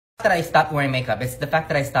that I stopped wearing makeup. It's the fact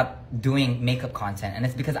that I stopped doing makeup content, and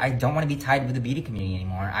it's because I don't want to be tied with the beauty community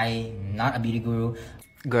anymore. I'm not a beauty guru.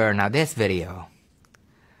 Girl, now this video,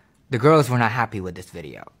 the girls were not happy with this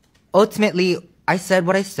video. Ultimately, I said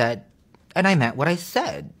what I said, and I meant what I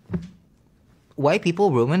said. White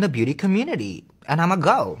people ruin the beauty community, and I'ma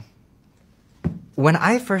go. When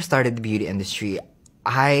I first started the beauty industry,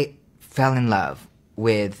 I fell in love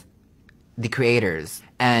with the creators,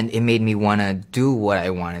 and it made me want to do what I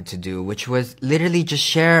wanted to do, which was literally just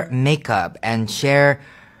share makeup and share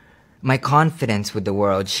my confidence with the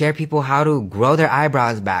world, share people how to grow their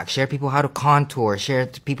eyebrows back, share people how to contour, share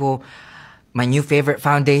to people my new favorite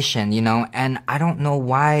foundation, you know. And I don't know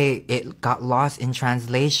why it got lost in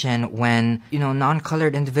translation when, you know,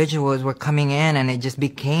 non-colored individuals were coming in, and it just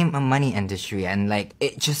became a money industry, and like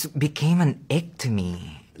it just became an ick to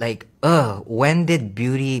me. Like, when did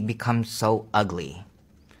beauty become so ugly?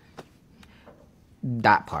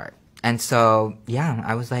 That part. And so, yeah,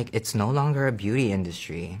 I was like, it's no longer a beauty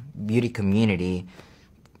industry, beauty community.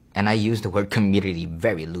 And I use the word community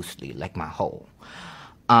very loosely, like my whole.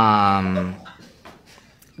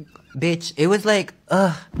 Bitch, it was like,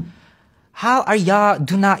 how are y'all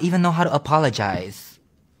do not even know how to apologize?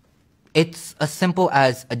 It's as simple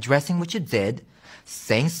as addressing what you did,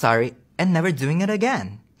 saying sorry, and never doing it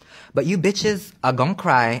again. But you bitches are gonna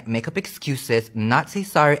cry, make up excuses, not say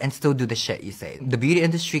sorry, and still do the shit you say. The beauty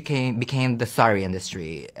industry became the sorry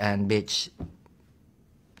industry. And bitch,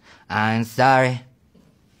 I'm sorry.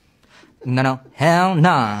 No, hell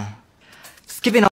nah. Skipping